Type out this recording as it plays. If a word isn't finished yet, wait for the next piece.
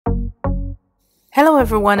Hello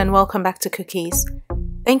everyone and welcome back to Cookies.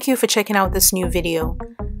 Thank you for checking out this new video.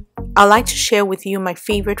 I'd like to share with you my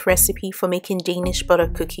favorite recipe for making Danish butter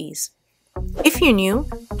cookies. If you're new,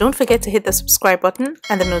 don't forget to hit the subscribe button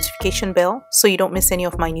and the notification bell so you don't miss any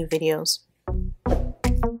of my new videos.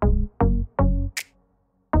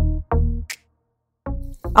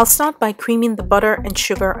 I'll start by creaming the butter and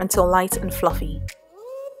sugar until light and fluffy.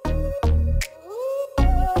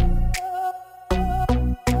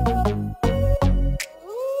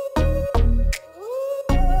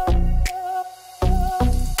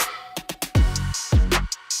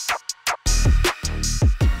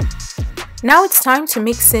 Now it's time to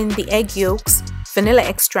mix in the egg yolks, vanilla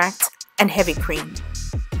extract, and heavy cream.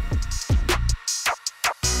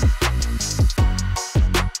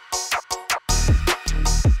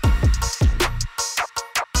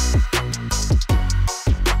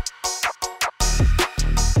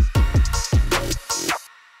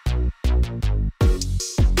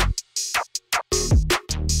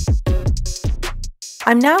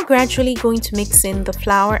 I'm now gradually going to mix in the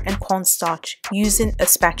flour and cornstarch using a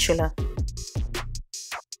spatula.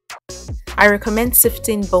 I recommend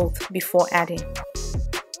sifting both before adding.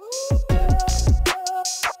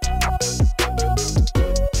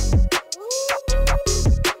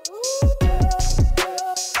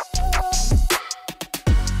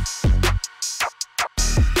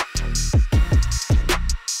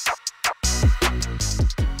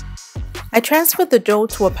 I transferred the dough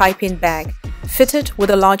to a piping bag, fitted with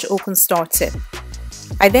a large open star tip.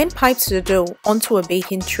 I then piped the dough onto a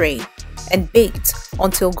baking tray and baked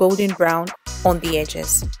until golden brown on the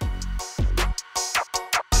edges.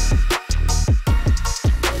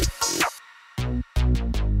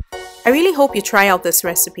 I really hope you try out this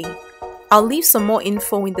recipe. I'll leave some more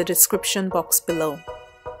info in the description box below.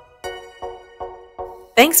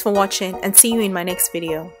 Thanks for watching and see you in my next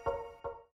video.